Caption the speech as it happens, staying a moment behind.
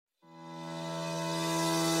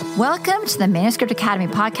Welcome to the Manuscript Academy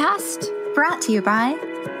podcast, brought to you by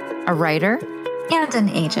a writer and an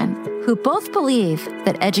agent who both believe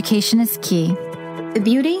that education is key. The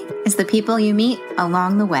beauty is the people you meet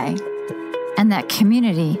along the way, and that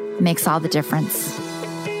community makes all the difference.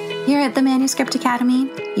 Here at the Manuscript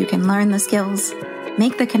Academy, you can learn the skills,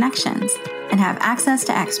 make the connections, and have access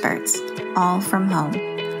to experts, all from home.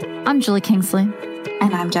 I'm Julie Kingsley.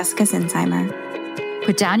 And I'm Jessica Zinsheimer.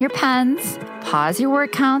 Put down your pens, pause your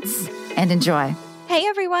word counts, and enjoy. Hey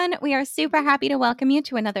everyone, we are super happy to welcome you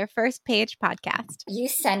to another First Page podcast. You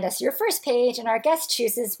send us your first page and our guest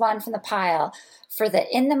chooses one from the pile for the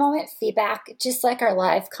in-the-moment feedback, just like our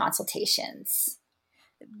live consultations.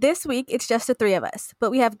 This week, it's just the three of us, but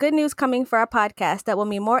we have good news coming for our podcast that will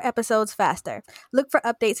mean more episodes faster. Look for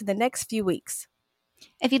updates in the next few weeks.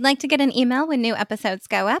 If you'd like to get an email when new episodes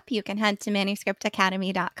go up, you can head to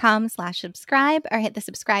manuscriptacademy.com/subscribe or hit the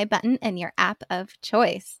subscribe button in your app of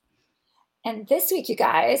choice. And this week, you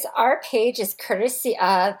guys, our page is courtesy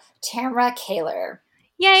of Tamara Kaler.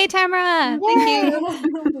 Yay, Tamara! Yay. Thank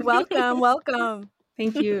you. Welcome.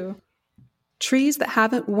 Thank you. Trees that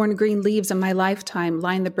haven't worn green leaves in my lifetime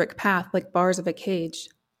line the brick path like bars of a cage.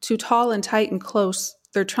 Too tall and tight and close,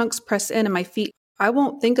 their trunks press in and my feet. I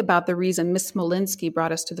won't think about the reason Miss Smolinski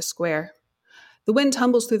brought us to the square. The wind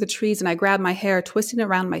tumbles through the trees and I grab my hair, twisting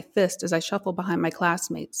around my fist as I shuffle behind my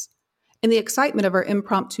classmates. In the excitement of our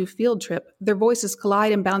impromptu field trip, their voices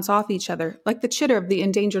collide and bounce off each other, like the chitter of the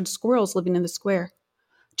endangered squirrels living in the square.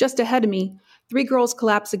 Just ahead of me, three girls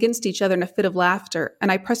collapse against each other in a fit of laughter,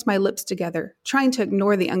 and I press my lips together, trying to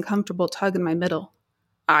ignore the uncomfortable tug in my middle.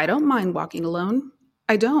 I don't mind walking alone.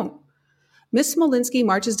 I don't. Miss Smolinski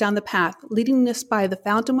marches down the path, leading us by the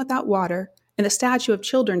fountain without water and the statue of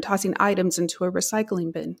children tossing items into a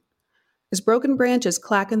recycling bin. As broken branches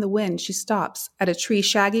clack in the wind, she stops at a tree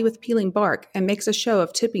shaggy with peeling bark and makes a show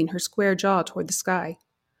of tipping her square jaw toward the sky.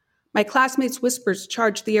 My classmates' whispers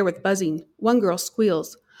charge the air with buzzing. One girl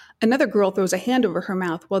squeals. Another girl throws a hand over her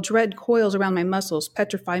mouth while dread coils around my muscles,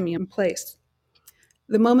 petrifying me in place.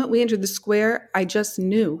 The moment we entered the square, I just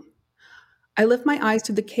knew. I lift my eyes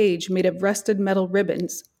to the cage made of rusted metal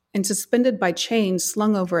ribbons and suspended by chains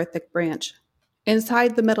slung over a thick branch.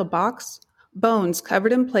 Inside the metal box, bones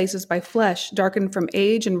covered in places by flesh darkened from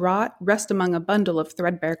age and rot rest among a bundle of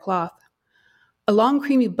threadbare cloth. A long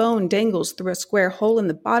creamy bone dangles through a square hole in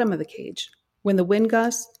the bottom of the cage. When the wind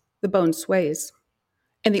gusts, the bone sways.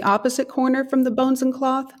 In the opposite corner from the bones and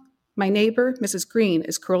cloth, my neighbor, Mrs. Green,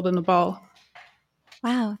 is curled in a ball.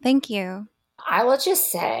 Wow, thank you. I will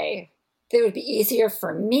just say that it would be easier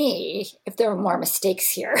for me if there were more mistakes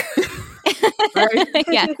here.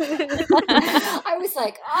 Yeah. I was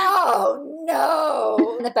like, oh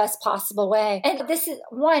no, in the best possible way. And this is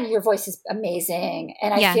one, your voice is amazing.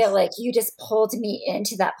 And I feel like you just pulled me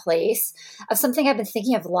into that place of something I've been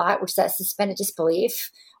thinking of a lot, which is that suspended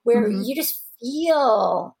disbelief, where you just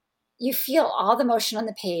you feel all the motion on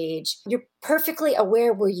the page. You're perfectly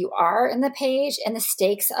aware where you are in the page and the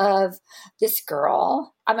stakes of this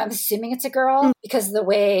girl. I'm assuming it's a girl because of the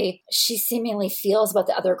way she seemingly feels about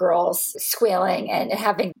the other girls squealing and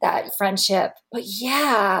having that friendship. But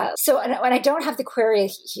yeah, so and I don't have the query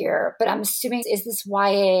here, but I'm assuming, is this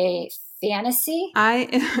YA fantasy?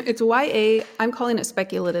 It's YA. I'm calling it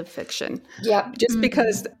speculative fiction. Yep. Just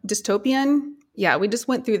because dystopian. Yeah, we just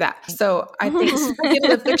went through that. So I think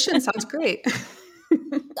speculative fiction sounds great.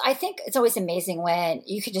 I think it's always amazing when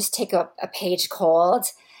you can just take a page cold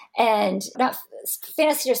and not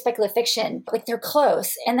fantasy or speculative fiction, like they're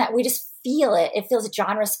close and that we just feel it. It feels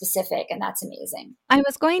genre specific and that's amazing. I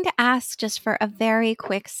was going to ask just for a very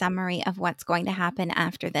quick summary of what's going to happen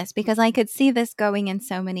after this, because I could see this going in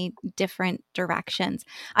so many different directions.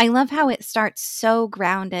 I love how it starts so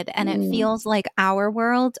grounded and it feels like our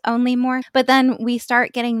world only more, but then we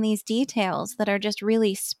start getting these details that are just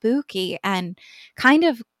really spooky and kind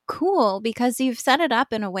of cool because you've set it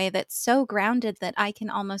up in a way that's so grounded that I can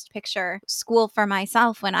almost picture school for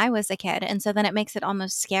myself when I was a kid. And so then it makes it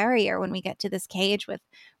almost scarier when we get to this cage with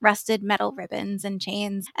rusted metal ribbons and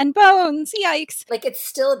chains and bones. Yikes. Like it's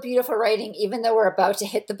still beautiful writing, even though we're about to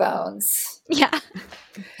hit the bones. Yeah.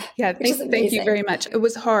 Yeah. Thank you very much. It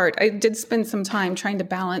was hard. I did spend some time trying to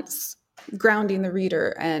balance grounding the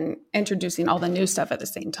reader and introducing all the new stuff at the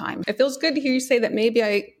same time. It feels good to hear you say that maybe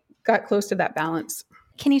I got close to that balance.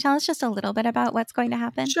 Can you tell us just a little bit about what's going to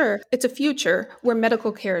happen? Sure. It's a future where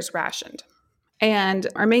medical care is rationed. And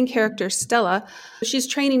our main character, Stella, she's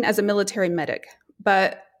training as a military medic,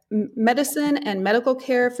 but medicine and medical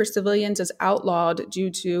care for civilians is outlawed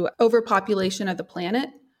due to overpopulation of the planet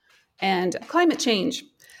and climate change.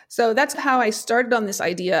 So that's how I started on this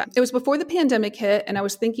idea. It was before the pandemic hit, and I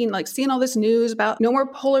was thinking, like, seeing all this news about no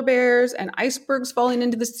more polar bears and icebergs falling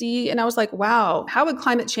into the sea. And I was like, wow, how would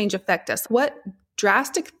climate change affect us? What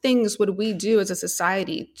drastic things would we do as a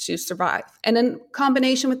society to survive? And in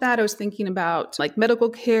combination with that, I was thinking about like medical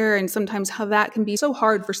care and sometimes how that can be so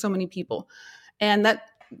hard for so many people. And that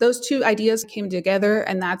those two ideas came together,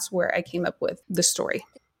 and that's where I came up with the story.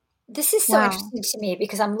 This is so interesting to me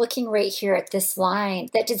because I'm looking right here at this line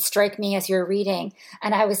that did strike me as you're reading.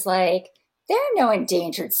 And I was like, there are no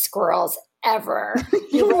endangered squirrels ever.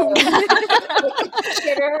 The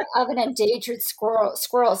chitter of an endangered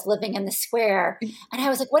squirrel's living in the square. And I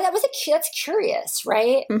was like, what? That's curious,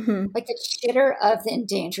 right? Mm-hmm. Like the chitter of the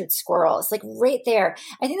endangered squirrels, like right there.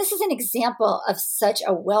 I think this is an example of such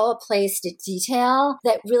a well-placed detail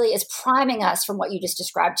that really is priming us from what you just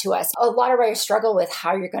described to us. A lot of writers struggle with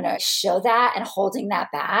how you're going to show that and holding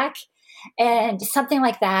that back. And something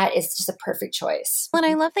like that is just a perfect choice. And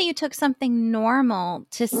I love that you took something normal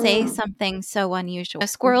to say something so unusual.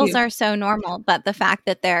 Squirrels are so normal, but the fact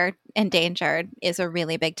that they're endangered is a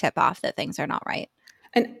really big tip off that things are not right.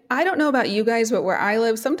 And I don't know about you guys, but where I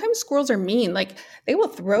live, sometimes squirrels are mean. Like they will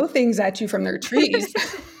throw things at you from their trees.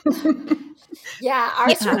 Yeah,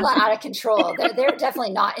 ours are a lot out of control. They're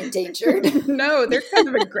definitely not endangered. No, they're kind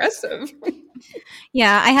of aggressive.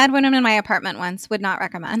 Yeah, I had one in my apartment once. Would not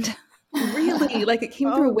recommend. Really? Like it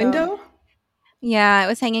came through a window? No. Yeah, it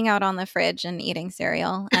was hanging out on the fridge and eating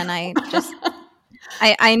cereal. And I just,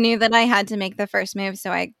 I knew that I had to make the first move.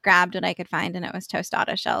 So I grabbed what I could find and it was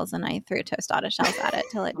tostada shells. And I threw tostada shells at it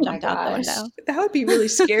till it jumped out the window. That would be really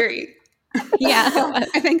scary. Yeah.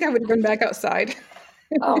 I think I would run back outside.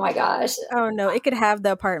 Oh my gosh. Oh no, it could have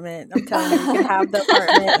the apartment. I'm telling you can have the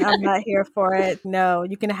apartment. I'm not here for it. No,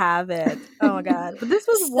 you can have it. Oh my God. But this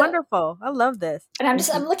was wonderful. I love this. And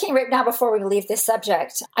I'm looking right now before we leave this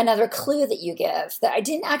subject, another clue that you give that I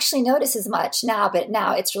didn't actually notice as much now, but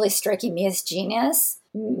now it's really striking me as genius.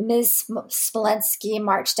 Ms. Smolensky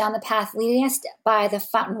marched down the path leading us by the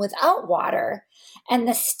fountain without water and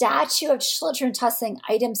the statue of children tossing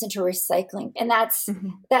items into recycling. And that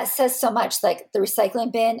says so much, like the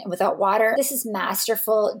recycling bin and without water. This is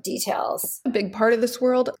masterful details. A big part of this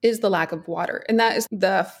world is the lack of water. And that is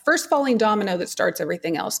the first falling domino that starts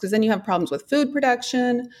everything else. Because then you have problems with food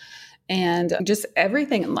production and just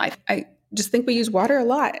everything in life. I just think we use water a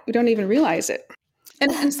lot. We don't even realize it.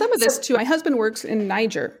 And some of this too, my husband works in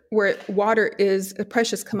Niger where water is a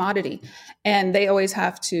precious commodity and they always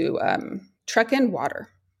have to truck in water.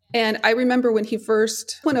 And I remember when he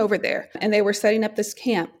first went over there and they were setting up this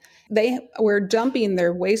camp, they were dumping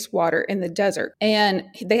their wastewater in the desert and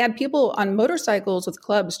they had people on motorcycles with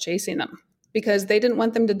clubs chasing them because they didn't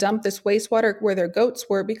want them to dump this wastewater where their goats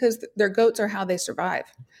were because their goats are how they survive.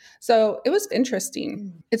 So it was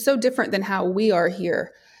interesting. It's so different than how we are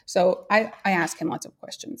here. So I asked him lots of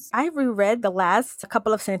questions. I reread the last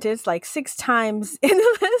couple of sentences like 6 times in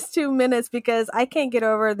the last 2 minutes because I can't get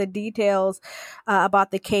over the details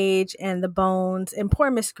about the cage and the bones and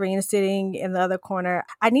poor Miss Green sitting in the other corner.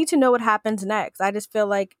 I need to know what happens next. I just feel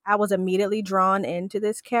like I was immediately drawn into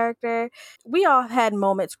this character. We all had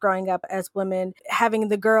moments growing up as women, having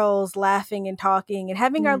the girls laughing and talking and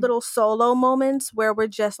having our little solo moments where we're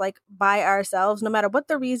just like by ourselves, no matter what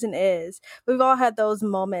the reason is. We've all had those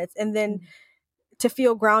moments. And then to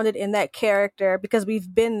feel grounded in that character because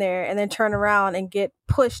we've been there and then turn around and get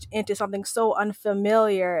pushed into something so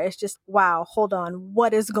unfamiliar. It's just, wow, hold on.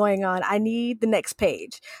 What is going on? I need the next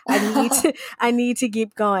page. I need to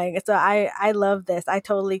keep going. So I love this. I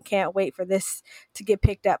totally can't wait for this to get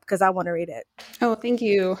picked up because I want to read it. Oh, thank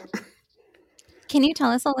you. Can you tell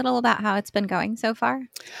us a little about how it's been going so far?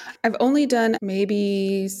 I've only done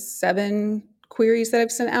maybe 7 queries that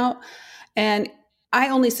I've sent out. And I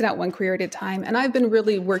only sent out 1 query at a time. And I've been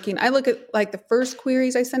really working. I look at like the first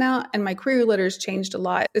queries I sent out and my query letters changed a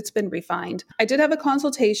lot. It's been refined. I did have a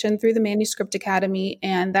consultation through the Manuscript Academy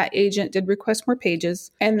and that agent did request more pages.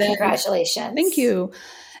 And then, congratulations. Thank you.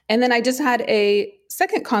 And then I just had a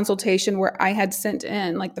second consultation where I had sent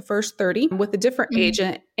in like the first 30 with a different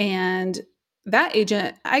agent. And that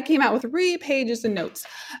agent, I came out with 3 pages of notes.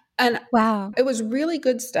 And wow, it was really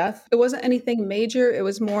good stuff. It wasn't anything major. It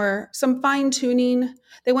was more some fine tuning.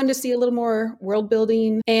 They wanted to see a little more world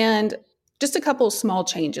building and just a couple of small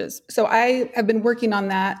changes. So I have been working on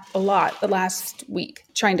that a lot the last week,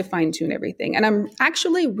 trying to fine tune everything. And I'm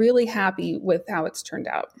actually really happy with how it's turned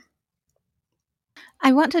out.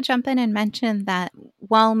 I want to jump in and mention that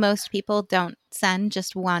while most people don't send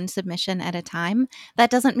just 1 submission at a time, that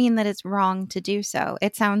doesn't mean that it's wrong to do so.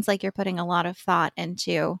 It sounds like you're putting a lot of thought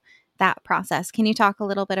into that process. Can you talk a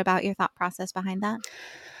little bit about your thought process behind that?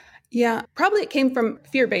 Yeah, probably it came from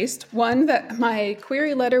fear-based. One, that my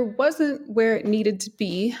query letter wasn't where it needed to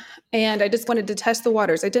be, and I just wanted to test the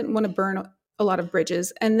waters. I didn't want to burn a lot of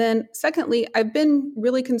bridges. And then secondly, I've been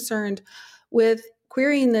really concerned with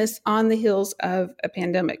querying this on the heels of a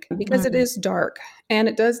pandemic because it is dark and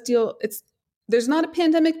it does there's not a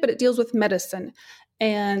pandemic, but it deals with medicine.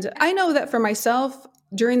 And I know that for myself,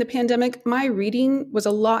 during the pandemic, my reading was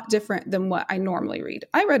a lot different than what I normally read.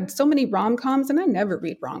 I read so many rom-coms and I never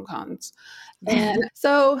read rom-coms. And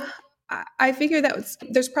so I figure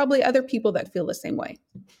there's probably other people that feel the same way.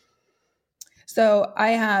 So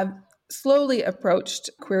I have slowly approached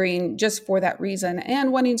querying just for that reason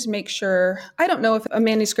and wanting to make sure. I don't know if a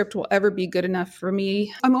manuscript will ever be good enough for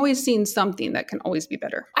me. I'm always seeing something that can always be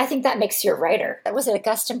better. I think that makes you a writer. Was it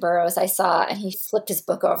Augustin Burroughs I saw, and he flipped his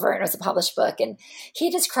book over and it was a published book and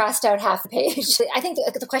he just crossed out half the page. I think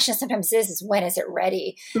the question sometimes is when is it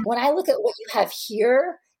ready? When I look at what you have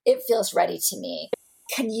here, it feels ready to me.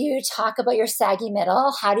 Can you talk about your saggy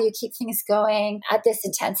middle? How do you keep things going at this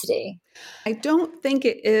intensity? I don't think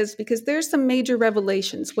it is, because there's some major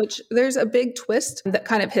revelations, which there's a big twist that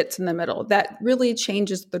kind of hits in the middle that really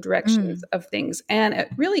changes the directions of things. And it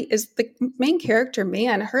really is the main character,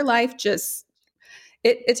 man, her life just,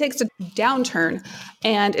 it takes a downturn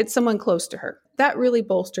and it's someone close to her. That really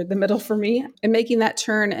bolstered the middle for me, and making that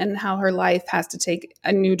turn and how her life has to take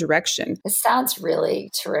a new direction. It sounds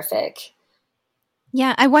really terrific.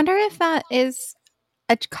 Yeah, I wonder if that is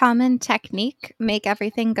a common technique, make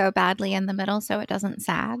everything go badly in the middle so it doesn't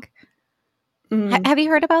sag. Have you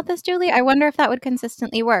heard about this, Julie? I wonder if that would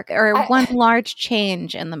consistently work, or one large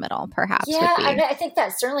change in the middle, perhaps. Yeah, would be. I think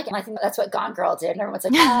that's certainly, I think that's what Gone Girl did. And everyone's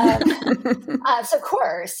like, so of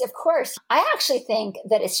course. I actually think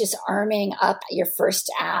that it's just arming up your first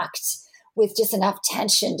act with just enough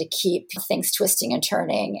tension to keep things twisting and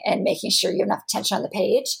turning and making sure you have enough tension on the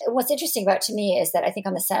page. What's interesting about it to me is that I think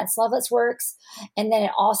on the sentence level it works. And then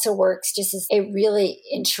it also works just as a really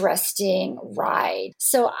interesting ride.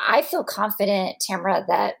 So I feel confident, Tamara,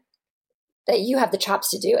 that you have the chops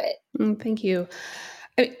to do it. Thank you.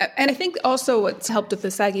 And I think also what's helped with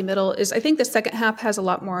the saggy middle is I think the second half has a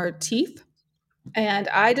lot more teeth. And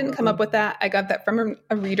I didn't come up with that. I got that from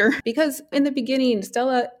a reader, because in the beginning,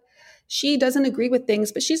 Stella, she doesn't agree with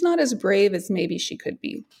things, but she's not as brave as maybe she could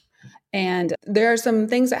be. And there are some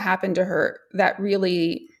things that happen to her that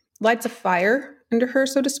really lights a fire under her,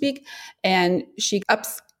 so to speak, and she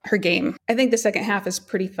ups her game. I think the second half is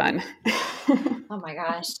pretty fun. Oh my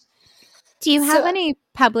gosh. Do you have any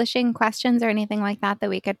publishing questions or anything like that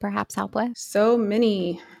we could perhaps help with? So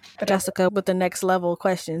many. Jessica with the next level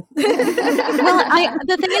question. Well,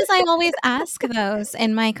 the thing is, I always ask those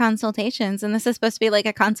in my consultations, and this is supposed to be like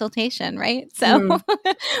a consultation, right? So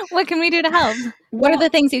what can we do to help? What are the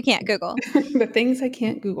things you can't Google? The things I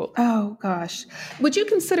can't Google. Oh, gosh. Would you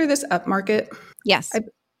consider this upmarket? Yes.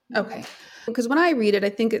 Okay. Because when I read it, I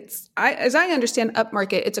think as I understand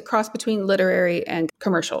upmarket, it's a cross between literary and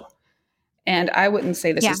commercial. And I wouldn't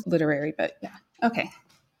say this is literary, but yeah. Okay.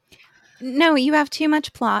 No, you have too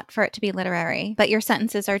much plot for it to be literary, but your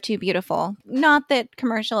sentences are too beautiful. Not that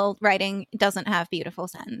commercial writing doesn't have beautiful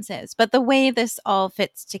sentences, but the way this all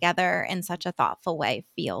fits together in such a thoughtful way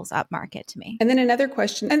feels upmarket to me. And then another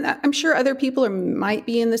question, and I'm sure other people might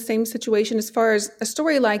be in the same situation as far as a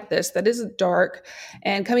story like this that is dark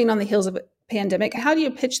and coming on the heels of a pandemic. How do you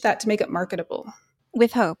pitch that to make it marketable?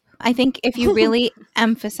 With hope. I think if you really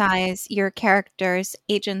emphasize your character's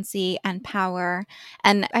agency and power,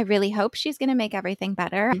 and I really hope she's going to make everything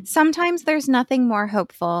better. Sometimes there's nothing more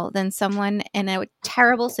hopeful than someone in a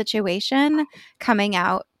terrible situation coming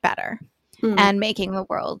out better and making the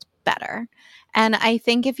world better. And I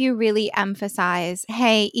think if you really emphasize,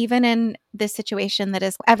 hey, even in this situation that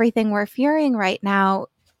is everything we're fearing right now,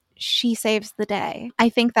 she saves the day. I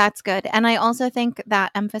think that's good. And I also think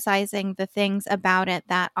that emphasizing the things about it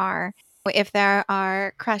that are, if there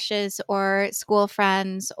are crushes or school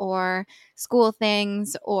friends or school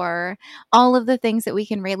things or all of the things that we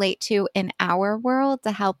can relate to in our world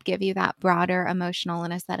to help give you that broader emotional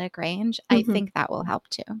and aesthetic range, I think that will help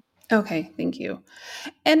too. Okay, thank you.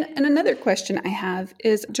 And another question I have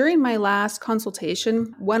is, during my last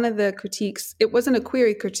consultation, one of the critiques, it wasn't a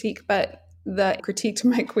query critique, but the critique to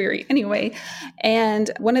my query anyway. And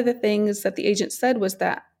one of the things that the agent said was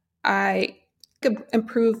that I could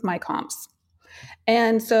improve my comps.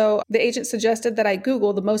 And so the agent suggested that I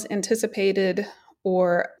Google the most anticipated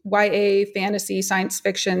or YA, fantasy, science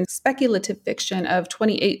fiction, speculative fiction of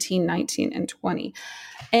 2018, 19, and 20.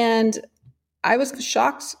 And I was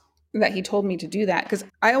shocked that he told me to do that, because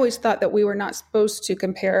I always thought that we were not supposed to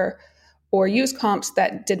compare or use comps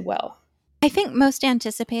that did well. I think most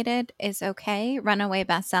anticipated is okay. Runaway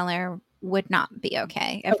bestseller would not be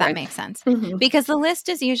okay, if that makes sense. Because the list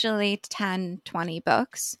is usually 10, 20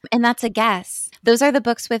 books, and that's a guess. Those are the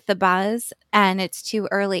books with the buzz, and it's too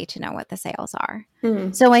early to know what the sales are.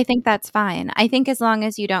 So I think that's fine. I think as long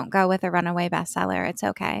as you don't go with a runaway bestseller, it's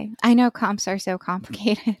okay. I know comps are so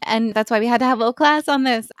complicated, and that's why we had to have a whole class on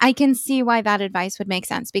this. I can see why that advice would make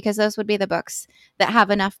sense, because those would be the books that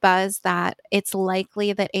have enough buzz that it's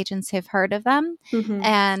likely that agents have heard of them,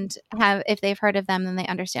 and if they've heard of them, then they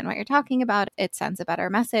understand what you're talking about. It sends a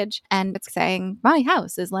better message, and it's saying my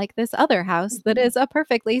house is like this other house that is a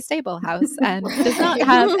perfectly stable house and does not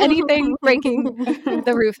have anything breaking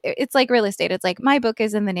the roof. It's like real estate. It's like my book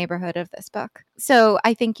is in the neighborhood of this book. So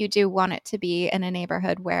I think you do want it to be in a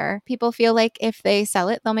neighborhood where people feel like if they sell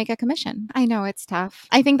it, they'll make a commission. I know it's tough.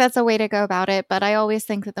 I think that's a way to go about it, but I always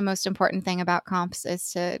think that the most important thing about comps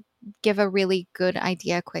is to give a really good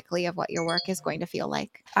idea quickly of what your work is going to feel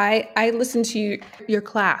like. I listened to your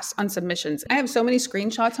class on submissions. I have so many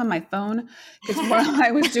screenshots on my phone because while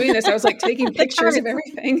I was doing this, I was like taking pictures of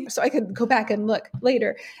everything so I could go back and look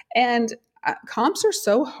later. And comps are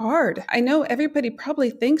so hard. I know everybody probably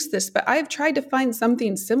thinks this, but I've tried to find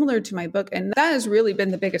something similar to my book, and that has really been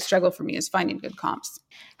the biggest struggle for me, is finding good comps.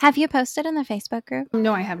 Have you posted in the Facebook group?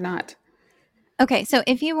 No, I have not. Okay, so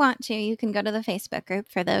if you want to, you can go to the Facebook group.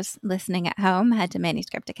 For those listening at home, head to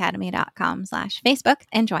manuscriptacademy.com/Facebook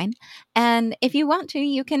and join. And if you want to,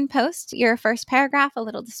 you can post your first paragraph, a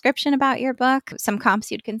little description about your book, some comps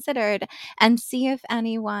you'd considered, and see if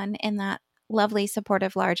anyone in that lovely,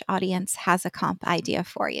 supportive, large audience has a comp idea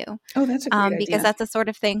for you. Oh, that's a great idea. Because that's the sort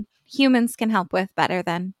of thing humans can help with better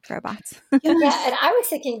than robots. Yeah, and I was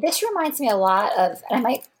thinking, this reminds me a lot of, and I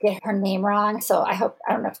might get her name wrong, so I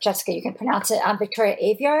don't know if Jessica, you can pronounce it, Victoria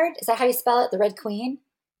Aveyard. Is that how you spell it? The Red Queen?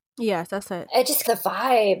 Yes, that's it. It just the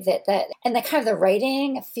vibe that and the kind of the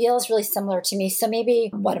writing feels really similar to me. So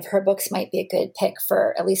maybe one of her books might be a good pick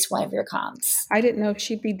for at least one of your comps. I didn't know if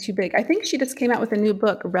she'd be too big. I think she just came out with a new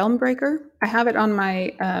book, Realm Breaker. I have it on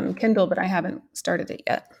my Kindle, but I haven't started it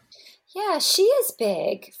yet. Yeah, she is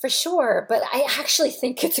big for sure, but I actually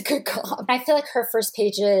think it's a good comp. I feel like her first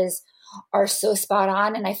pages are so spot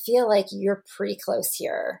on, and I feel like you're pretty close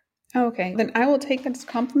here. Okay, then I will take that as a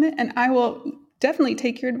compliment, and I will definitely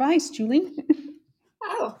take your advice, Julie.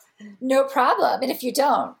 Oh, no problem. And if you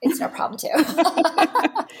don't, it's no problem too.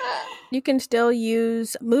 You can still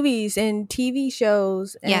use movies and TV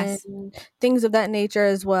shows and things of that nature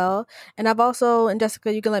as well. And I've also, and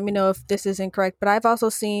Jessica, you can let me know if this is incorrect, but I've also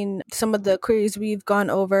seen some of the queries we've gone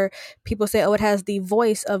over. People say, oh, it has the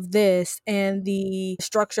voice of this and the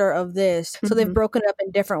structure of this. So they've broken it up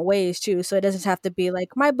in different ways too. So it doesn't have to be like,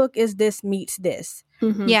 my book is this meets this.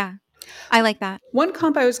 Yeah. I like that. One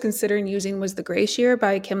comp I was considering using was The Gray Shear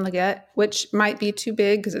by Kim Leggett, which might be too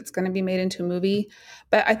big because it's going to be made into a movie.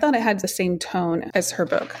 But I thought it had the same tone as her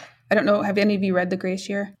book. I don't know. Have any of you read The Gray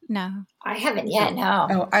Shear? No. I haven't yet, no.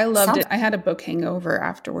 Oh, I loved it. I had a book hangover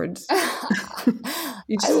afterwards.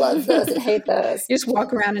 I love those and hate those. You just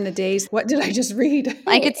walk around in a daze. What did I just read?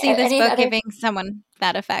 I could see this book giving someone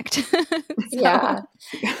that effect. Yeah.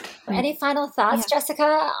 Any final thoughts,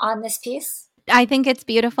 Jessica, on this piece? I think it's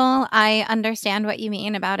beautiful. I understand what you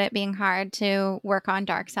mean about it being hard to work on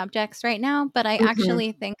dark subjects right now, but I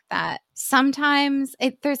actually think that sometimes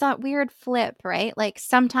there's that weird flip, right? Like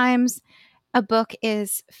sometimes a book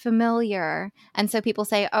is familiar, and so people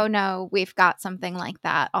say, oh no, we've got something like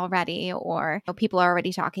that already, or people are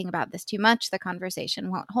already talking about this too much. The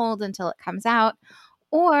conversation won't hold until it comes out.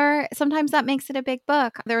 Or sometimes that makes it a big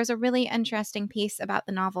book. There was a really interesting piece about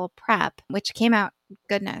the novel Prep, which came out,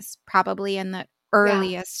 goodness, probably in the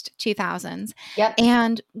earliest 2000s. Yep.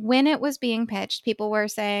 And when it was being pitched, people were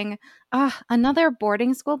saying, another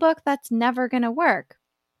boarding school book? That's never going to work.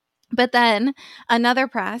 But then another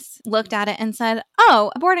press looked at it and said, oh,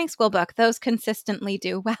 a boarding school book, those consistently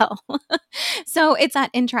do well. So it's that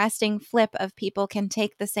interesting flip of people can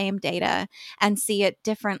take the same data and see it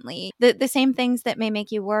differently. The same things that may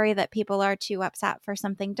make you worry that people are too upset for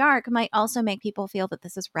something dark might also make people feel that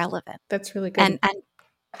this is relevant. That's really good.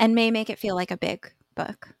 And may make it feel like a big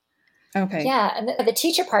book. Okay. Yeah. And the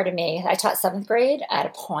teacher part of me, I taught 7th grade at a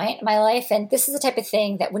point in my life. And this is the type of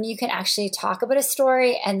thing that when you can actually talk about a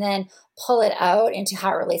story and then pull it out into how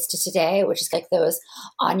it relates to today, which is like those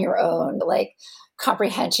on your own, like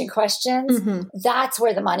comprehension questions, that's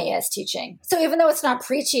where the money is teaching. So even though it's not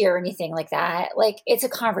preachy or anything like that, like it's a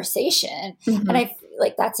conversation. And I feel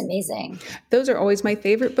like that's amazing. Those are always my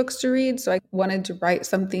favorite books to read. So I wanted to write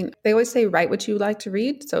something. They always say, write what you like to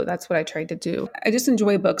read. So that's what I tried to do. I just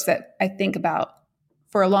enjoy books that I think about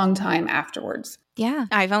for a long time afterwards. Yeah,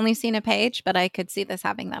 I've only seen a page, but I could see this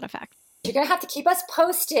having that effect. You're going to have to keep us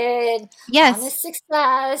posted on this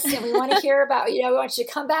success. And we want to hear about, we want you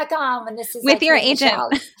to come back on when this is with your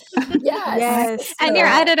agent. Yes. And your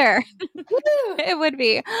editor. It would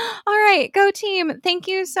be. All right, go team. Thank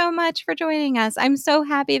you so much for joining us. I'm so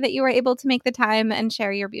happy that you were able to make the time and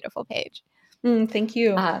share your beautiful page. Thank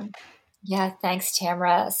you. Yeah, thanks,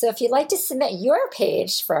 Tamara. So if you'd like to submit your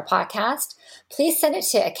page for a podcast, please send it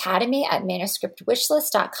to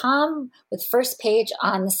academy@manuscriptwishlist.com with first page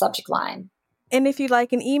on the subject line. And if you'd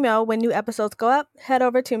like an email when new episodes go up, head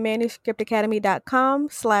over to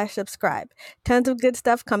manuscriptacademy.com/subscribe. Tons of good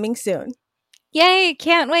stuff coming soon. Yay,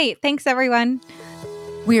 can't wait. Thanks, everyone.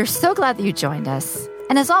 We are so glad that you joined us.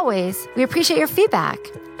 And as always, we appreciate your feedback.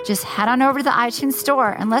 Just head on over to the iTunes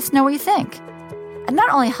store and let us know what you think. It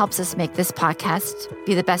not only helps us make this podcast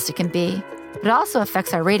be the best it can be, but it also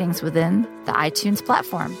affects our ratings within the iTunes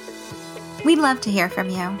platform. We'd love to hear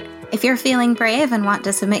from you. If you're feeling brave and want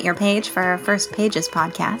to submit your page for our First Pages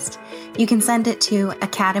podcast, you can send it to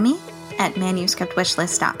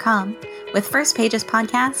academy@manuscriptwishlist.com with First Pages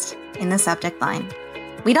podcast in the subject line.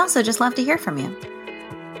 We'd also just love to hear from you.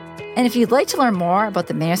 And if you'd like to learn more about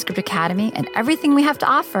the Manuscript Academy and everything we have to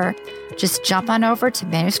offer, just jump on over to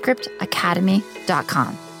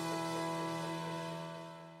manuscriptacademy.com.